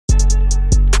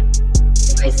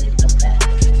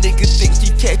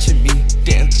catching me,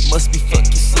 damn, must be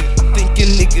fucking sleep.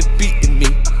 Thinking nigga beating me,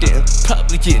 damn,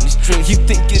 probably getting his dream. You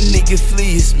thinking nigga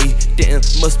flees me, damn,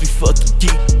 must be fucking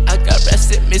geek. I got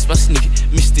rats that miss my sneak,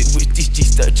 missed it with these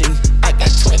G-Star jeans. I got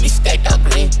 20 stacked out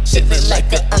green, shit look like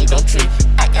an ungrown tree.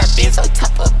 I got beans on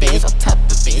top of beans, on top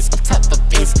of beans, on top of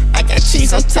beans. I got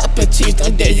cheese on top of cheese,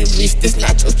 don't dare you reach this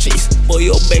nacho cheese. Boy,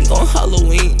 your bank on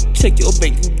Halloween, check your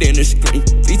bank, you dinner screen.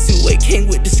 V28 came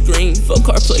with the screen, fuck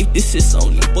car play, this is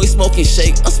Sony. Boy smoking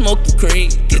shake, I'm smoking cream,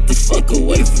 get the fuck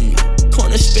away from me.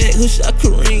 Corner spec, who shot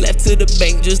Kareem, left to the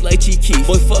bank just like Cheeky.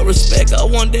 Boy, for respect, I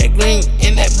want that green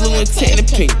and that blue and tan and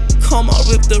pink. Come on,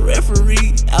 rip the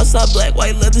referee, outside black,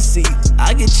 white leather seat.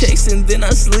 I get checks and then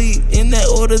I sleep, in that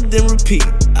order then repeat.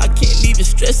 I can't even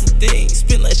stress a thing,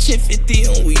 spend like 1050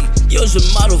 on weed. Yo's your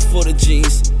model for the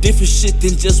jeans, different shit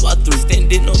than just Y3.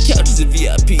 Standing on couches in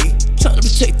VIP, trying to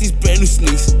protect these brand new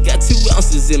sneaks. Got 2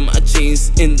 ounces in my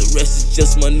jeans, and the rest is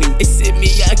just my knee. They said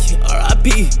Miyagi,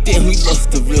 R.I.P. Damn, we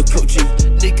lost the real coach.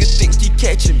 Nigga think he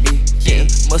catching me, damn,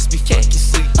 must be fucking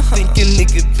sleep. Thinking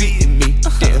nigga beating me,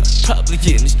 damn, probably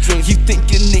getting his dream. You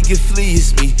thinking nigga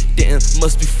flees me, damn,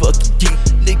 must be fucking geek.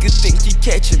 Nigga think he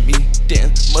catching me,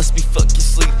 damn, must be fucking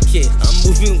sleep. Yeah, I'm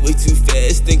moving way too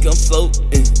fast, think I'm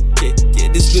floating. Yeah,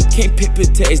 this whip can't paper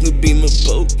tags, no beam of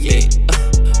boat. Yeah,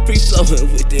 free flowing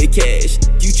with the cash,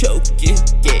 you choking.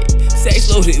 Yeah,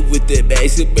 sacks loaded with the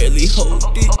bags, could barely hold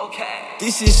it.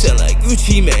 This shit sound like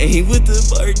Gucci Mane with the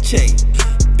bird chain.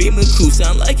 Beamer coupe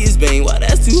sound like it's Bane, why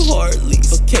that's too hard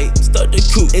lease. Okay, start the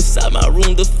coupe inside my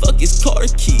room, the fuck is car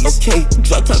keys. Okay,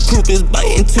 drop top coupe is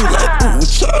biting too like ooh,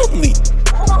 Charlie.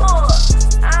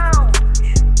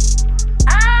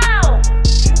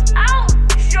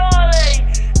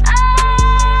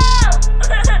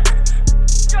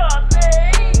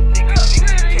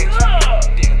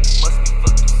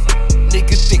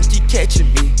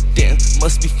 Catching me, damn,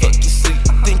 must be fucking sleep.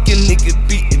 Thinking nigga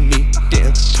beating me,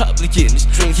 damn, probably getting his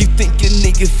dream. You thinking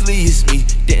nigga flees me,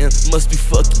 damn, must be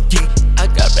fucking geek. I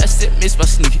got rats that miss my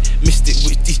sneak, missed it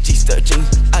with these G-Star jeans.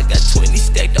 I got 20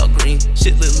 stacked out green,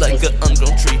 shit look like an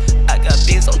ungrown tree. I got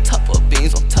beans on top of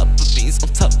beans, on top of beans,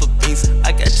 on top of beans.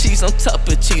 I got cheese on top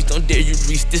of cheese, don't dare you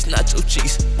reach this nacho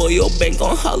cheese. Boy, your bank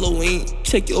on Halloween,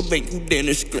 check your bank, you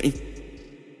dinner screen.